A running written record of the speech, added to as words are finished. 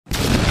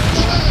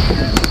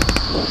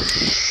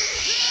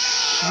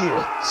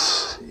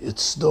Shit,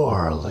 it's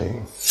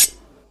darling.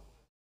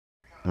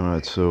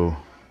 Alright, so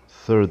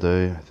third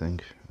day, I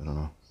think, I don't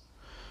know,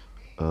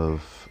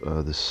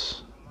 of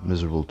this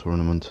miserable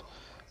tournament.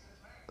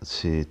 Let's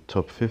see,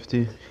 top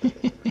 50.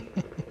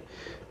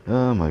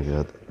 Oh my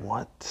god,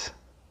 what?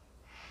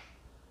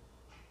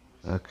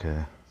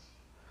 Okay.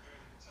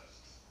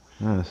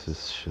 This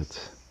is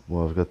shit.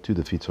 Well, I've got 2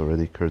 defeats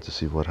already,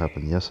 courtesy of what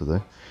happened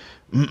yesterday.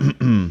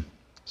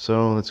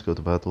 So let's go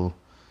to battle.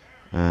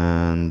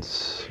 And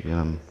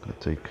yeah, I'm gonna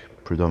take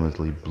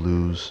predominantly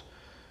blues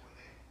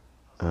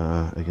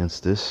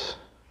against this.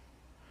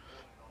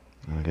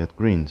 And I get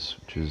greens,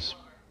 which is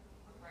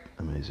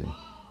amazing.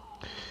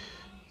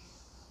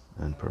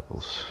 And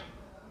purples.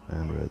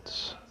 And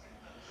reds.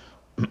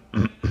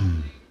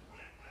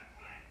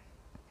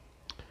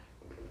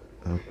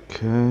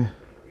 Okay.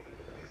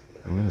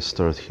 I'm gonna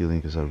start healing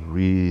because I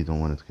really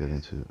don't want it to get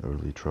into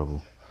early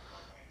trouble.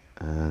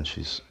 And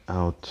she's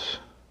out.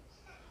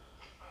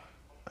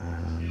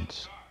 And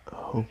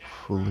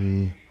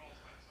hopefully,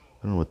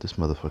 I don't know what this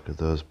motherfucker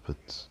does,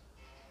 but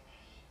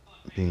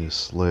being a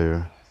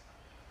slayer,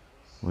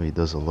 well, he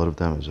does a lot of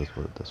damage.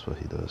 That's what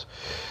he does.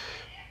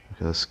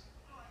 Okay, let's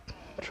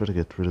try to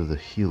get rid of the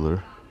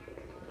healer.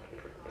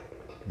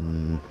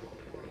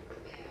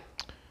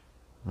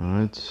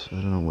 Alright, I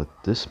don't know what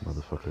this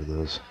motherfucker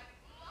does.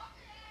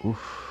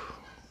 Oof.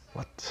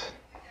 What?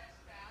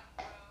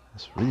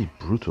 That's really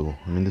brutal.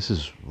 I mean, this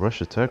is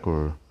rush attack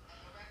or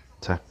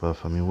attack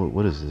buff. I mean,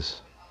 what is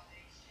this?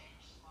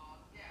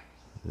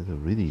 They're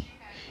really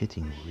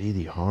hitting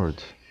really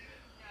hard.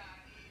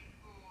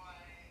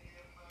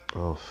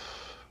 Oh,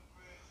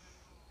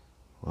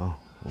 well,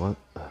 what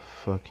a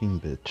fucking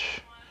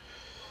bitch.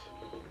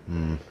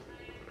 Can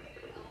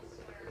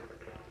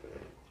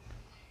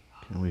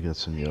we get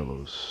some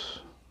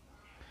yellows?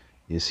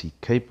 Is he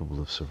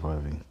capable of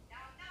surviving?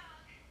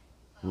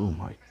 Oh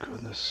my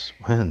goodness,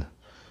 man.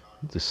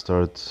 I need to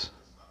start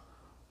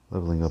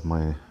leveling up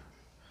my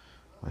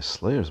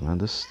slayers, man.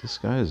 This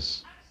guy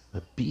is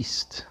a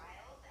beast.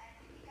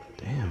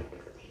 Damn.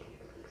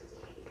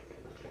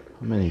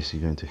 How many is he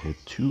going to hit?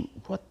 2?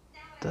 What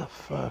the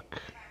fuck?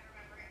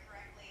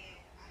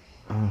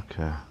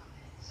 Okay.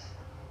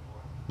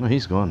 No,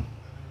 he's gone.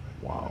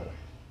 Wow.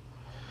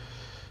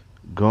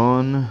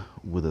 Gone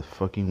with a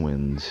fucking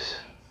wind.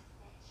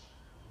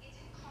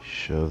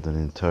 Shoved an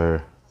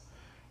entire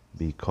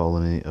bee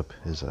colony up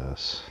his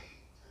ass.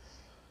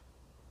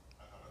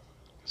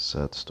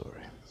 Sad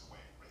story.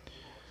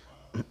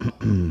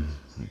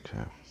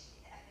 Okay.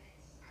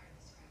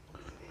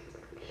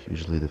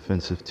 Hugely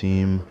defensive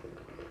team.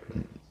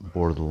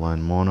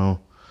 Borderline mono.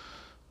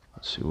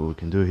 Let's see what we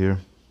can do here.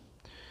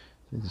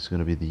 I think this is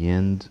gonna be the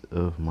end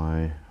of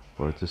my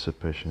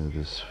participation in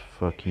this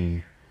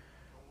fucking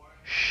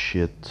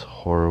shit,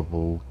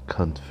 horrible,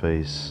 cunt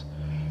face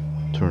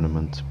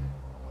tournament.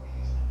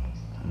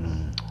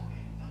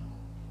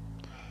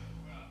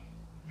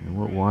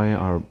 Why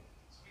are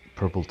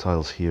purple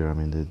tiles here? I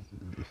mean,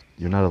 if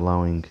you're not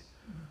allowing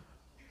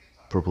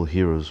purple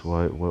heroes.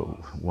 Why?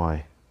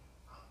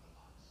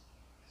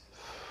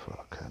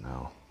 Fuck, I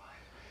know.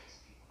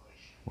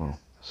 Well,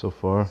 so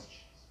far,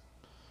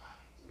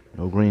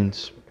 no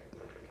greens.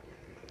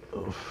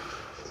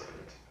 Oof.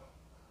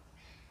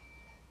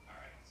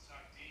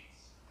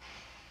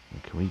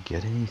 Can we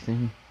get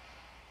anything?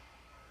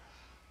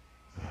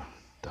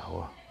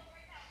 Dawa.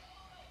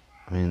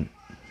 I mean,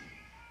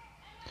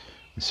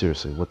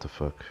 seriously, what the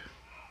fuck?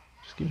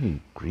 Just give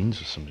me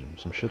greens or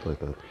some shit like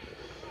that.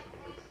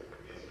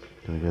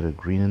 Can we get a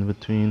green in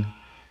between?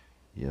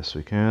 Yes,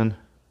 we can.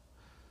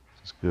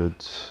 This is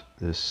good.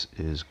 This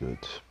is good.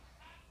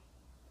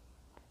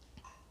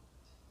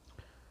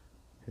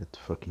 Hit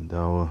fucking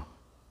Dawa.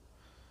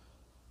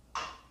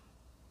 What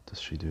does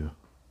she do?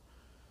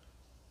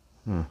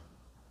 Huh.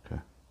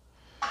 Okay.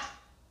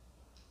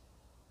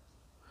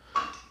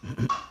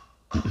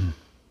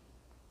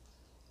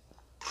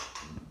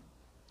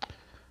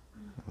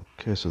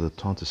 Okay, so the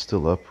taunt is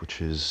still up,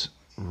 which is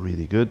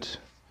really good.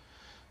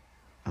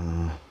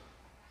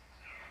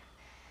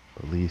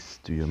 Beleith,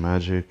 do your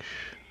magic.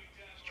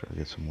 Let's try to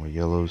get some more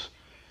yellows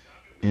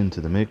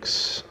into the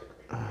mix.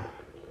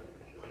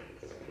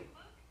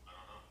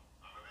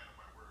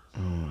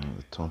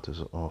 The taunt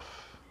is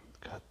off.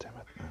 God damn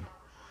it, man.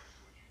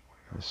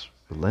 It's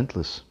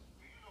relentless.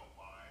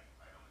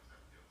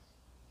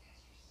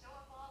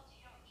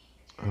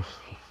 Oh,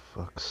 for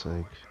fuck's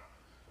sake.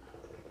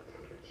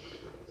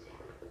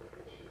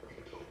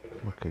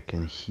 Okay,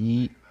 can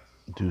he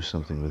do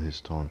something with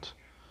his taunt?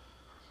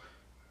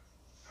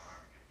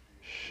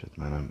 Shit,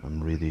 man,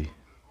 I'm really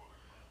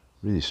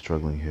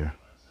struggling here.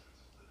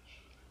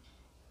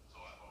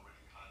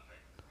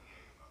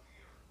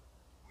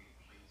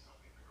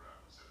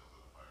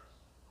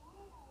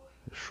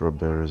 Shrub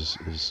Bear is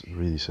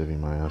really saving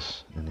my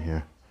ass in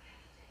here.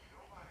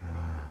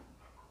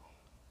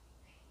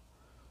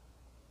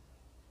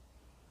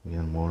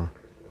 Again, more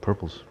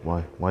purples.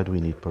 Why do we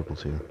need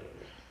purples here?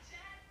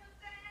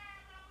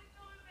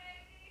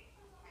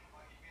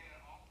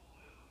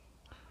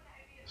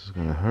 This is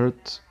gonna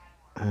hurt.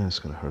 And it's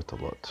gonna hurt a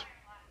lot.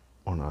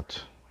 Or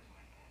not.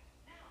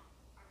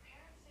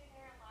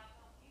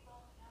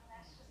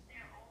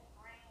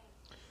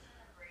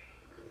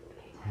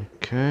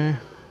 Okay.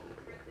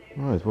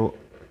 Alright, well,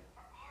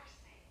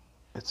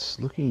 it's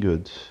looking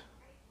good.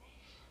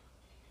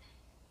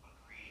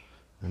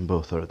 And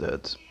both are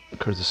dead.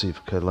 Courtesy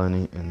of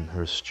Kailani and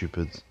her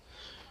stupid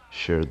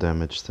sheer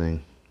damage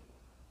thing.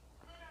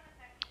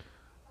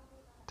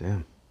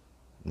 Damn.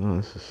 No,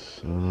 this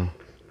is...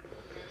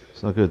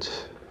 it's not good.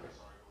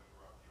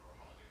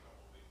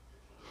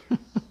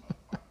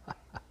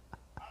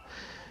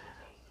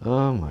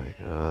 Oh my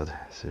god.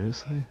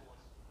 Seriously?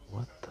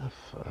 What the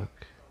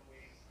fuck?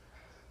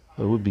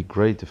 It would be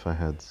great if I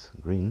had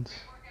greens.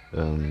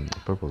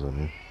 Purples, I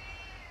mean.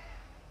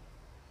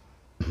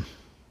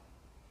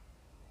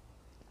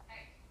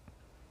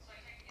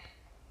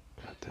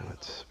 God damn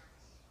it.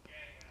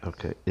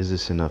 Okay, is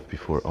this enough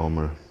before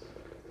Almer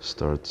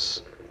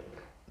starts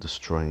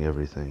destroying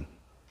everything?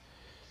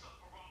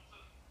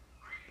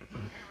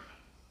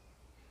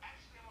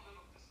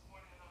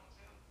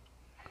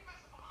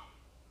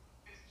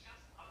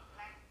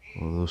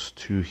 Well, those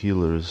two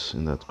healers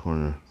in that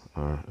corner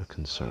are a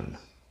concern,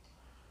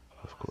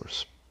 of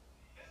course.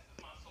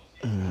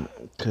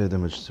 Okay,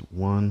 damage to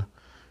 1,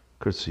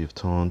 courtesy of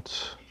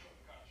taunt,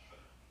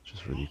 which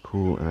is really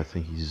cool, and I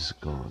think he's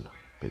gone,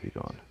 baby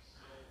gone.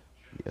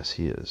 Yes,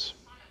 he is.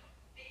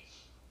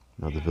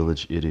 Now the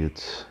village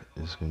idiot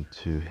is going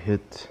to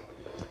hit,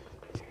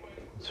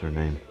 what's her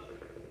name?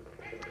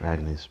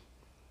 Agnes.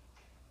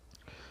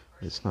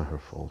 It's not her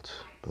fault,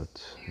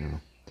 but, you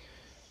know,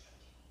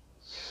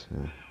 it's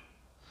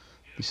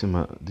decent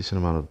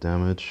amount of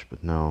damage,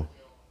 but now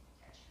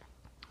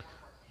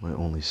my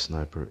only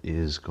sniper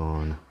is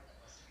gone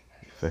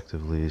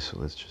effectively, so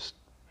let's just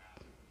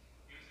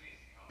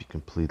be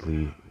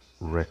completely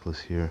reckless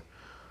here,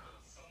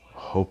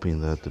 hoping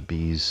that the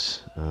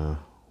bees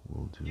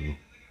will do the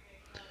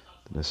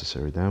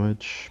necessary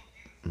damage.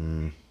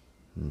 Not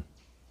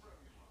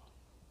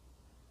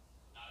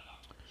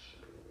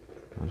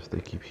if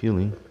they keep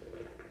healing.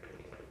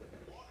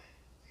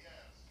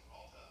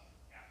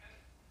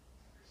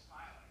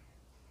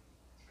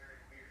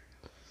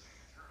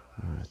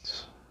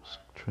 Alright, let's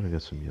try to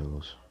get some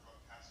yellows.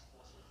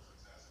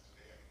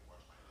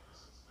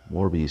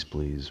 More bees,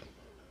 please.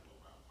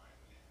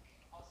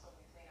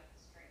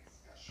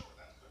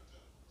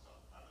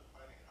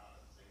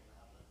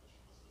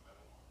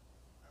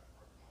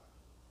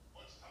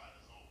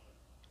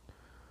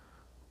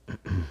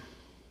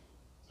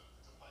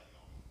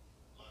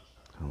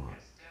 Come on.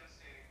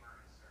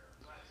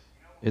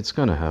 It's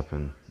gonna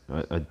happen.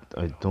 I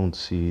don't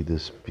see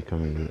this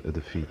becoming a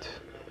defeat,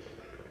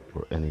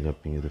 or ending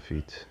up being a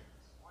defeat.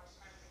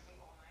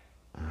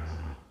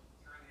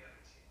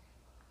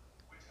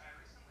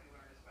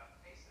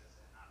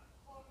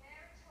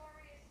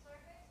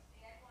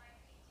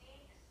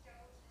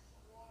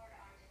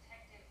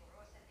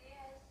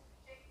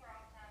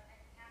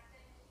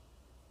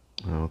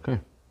 Okay,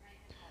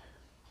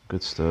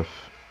 good stuff.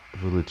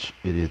 Village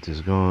idiot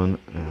is gone,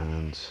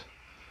 and there's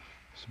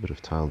a bit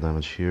of tile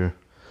damage here.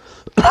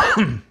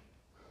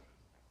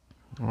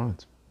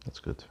 Alright, that's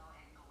good.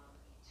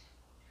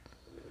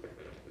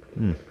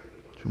 2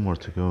 more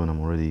to go, and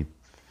I'm already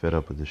fed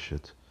up with this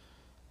shit.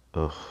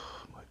 Ugh,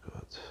 my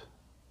god.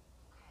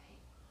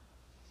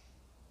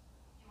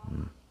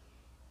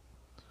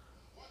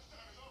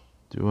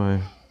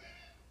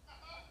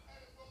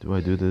 Do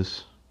I do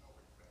this?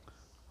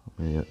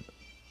 Yeah.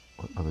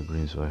 What other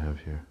greens do I have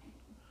here?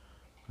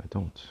 I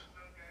don't.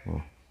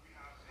 Well,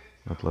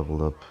 not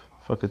leveled up.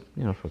 Fuck it,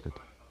 you know, fuck it.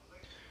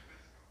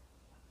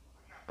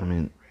 I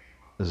mean,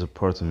 there's a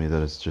part of me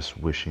that is just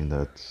wishing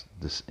that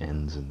this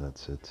ends and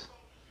that's it.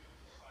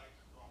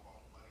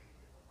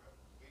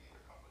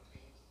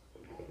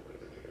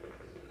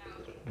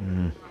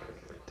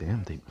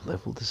 Damn, they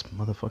leveled this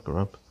motherfucker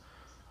up.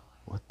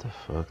 What the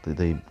fuck?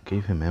 They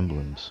gave him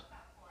emblems.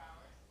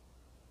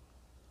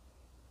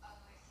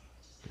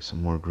 Okay,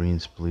 some more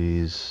greens,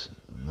 please.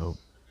 Nope.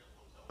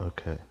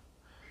 Okay.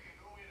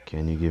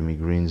 Can you give me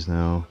greens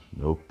now?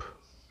 Nope.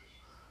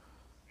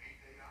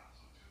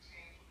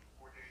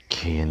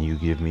 Can you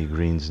give me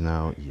greens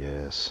now?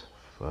 Yes.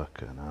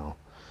 Fucking hell.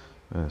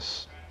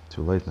 Yes.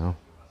 Too late now,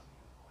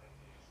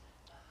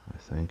 I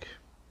think.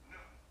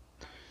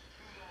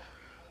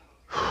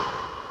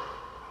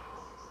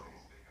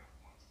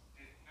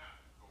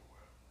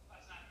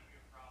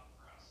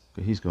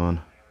 Okay, he's gone.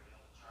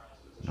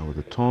 Now with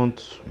the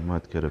taunt, we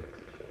might get a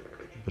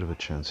bit of a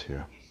chance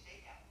here.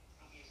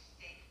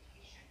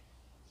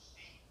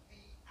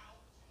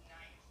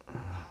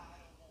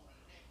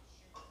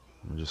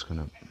 I'm just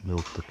gonna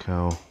milk the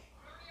cow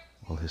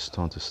while his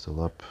taunt is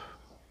still up.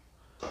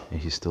 And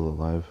he's still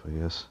alive, I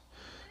guess.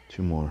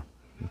 2 more.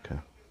 Okay.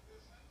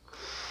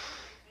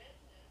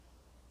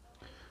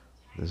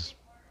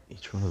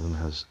 Each one of them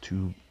has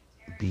 2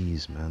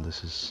 bees, man.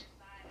 This is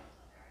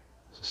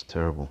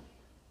terrible.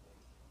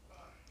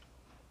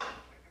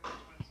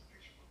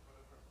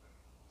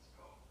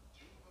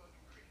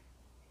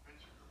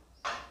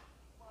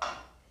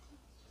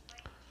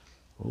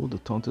 Oh, the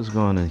taunt is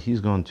gone and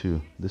he's gone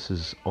too. This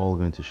is all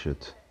going to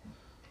shit.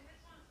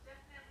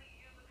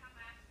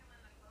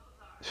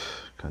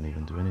 Can't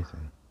even do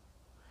anything.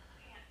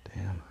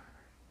 Damn.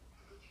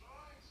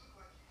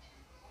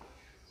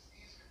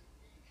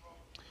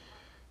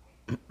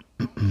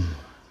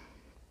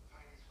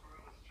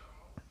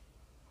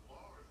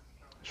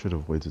 Should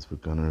have waited for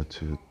Gunnar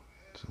to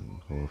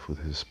go off with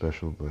his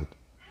special, but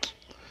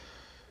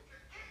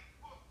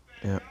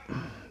yeah,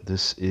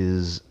 this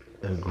is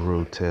a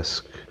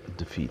grotesque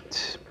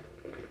defeat.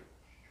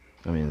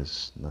 I mean,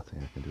 there's nothing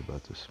I can do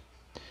about this.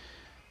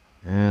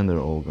 And they're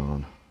all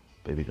gone.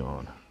 Baby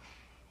gone.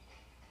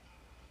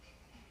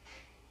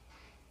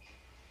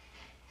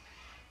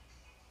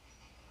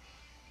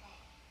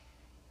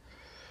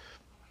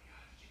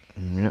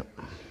 Yep.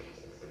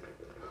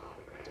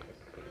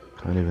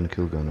 Can't even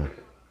kill Gunnar.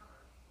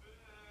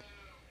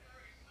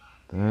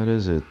 That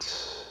is it.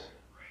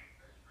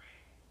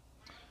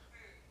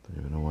 Don't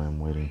even know why I'm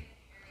waiting.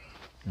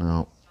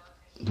 Now,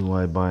 do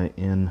I buy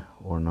in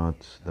or not?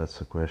 That's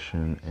the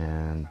question.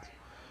 And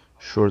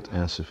short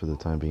answer for the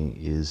time being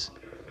is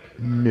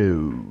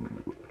no.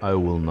 I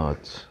will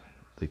not.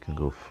 They can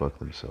go fuck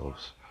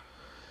themselves.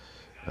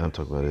 I'm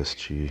talking about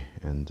SG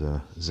and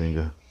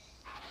Zynga.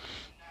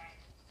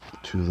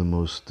 Two of the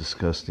most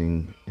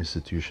disgusting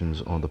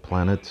institutions on the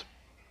planet,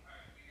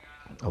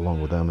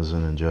 along with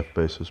Amazon and Jeff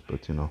Bezos,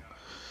 but you know,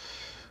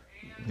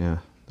 yeah,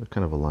 they're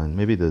kind of aligned.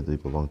 Maybe they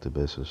belong to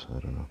Bezos, I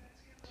don't know.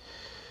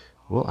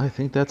 Well, I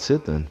think that's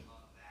it then.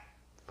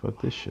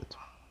 Fuck this shit.